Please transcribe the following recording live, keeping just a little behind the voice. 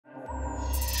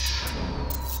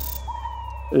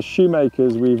As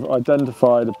shoemakers, we've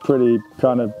identified a pretty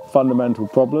kind of fundamental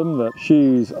problem, that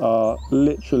shoes are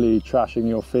literally trashing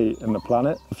your feet and the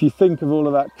planet. If you think of all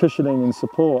of that cushioning and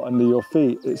support under your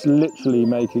feet, it's literally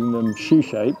making them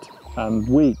shoe-shaped and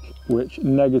weak, which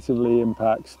negatively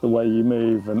impacts the way you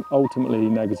move and ultimately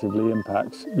negatively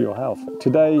impacts your health.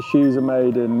 Today, shoes are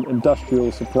made in industrial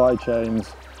supply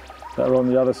chains that are on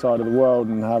the other side of the world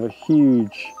and have a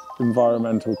huge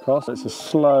environmental cost. It's a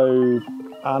slow,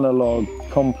 analog,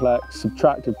 complex,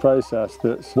 subtractive process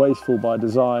that's wasteful by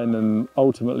design and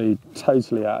ultimately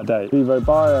totally out of date.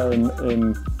 VivoBio,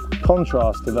 in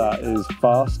contrast to that, is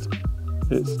fast,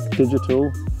 it's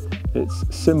digital, it's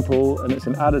simple, and it's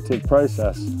an additive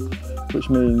process, which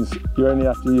means you only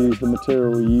have to use the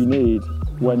material you need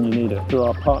when you need it. Through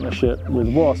our partnership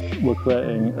with Wasp, we're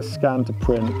creating a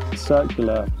scan-to-print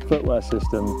circular footwear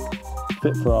system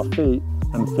fit for our feet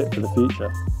and fit for the future.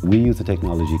 We use a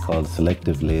technology called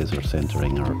selective laser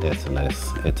sintering, or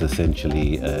SLS. It's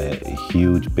essentially a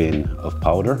huge bin of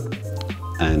powder,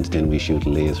 and then we shoot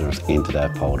lasers into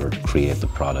that powder to create the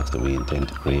products that we intend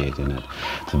to create in it.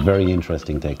 It's a very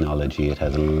interesting technology. It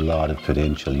has a lot of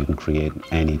potential. You can create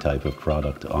any type of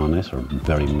product on it, or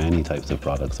very many types of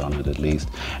products on it at least,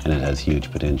 and it has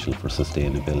huge potential for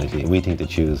sustainability. We think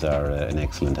that shoes are an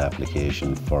excellent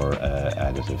application for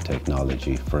additive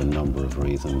technology for a number of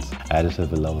reasons.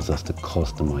 Additive allows us to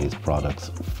customize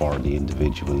products for the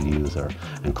individual user,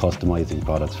 and customizing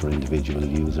products for individual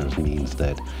users means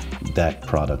that that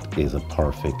product is a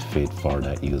perfect fit for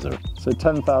that user. So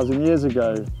 10,000 years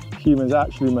ago, humans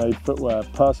actually made footwear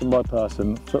person by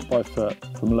person, foot by foot,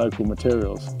 from local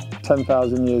materials.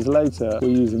 10,000 years later, we're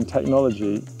using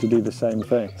technology to do the same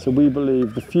thing. So we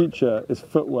believe the future is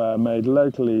footwear made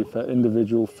locally for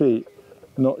individual feet,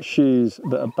 not shoes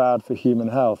that are bad for human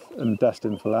health and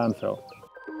destined for landfill.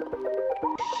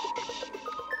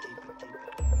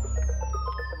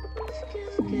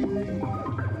 Excuse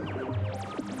me.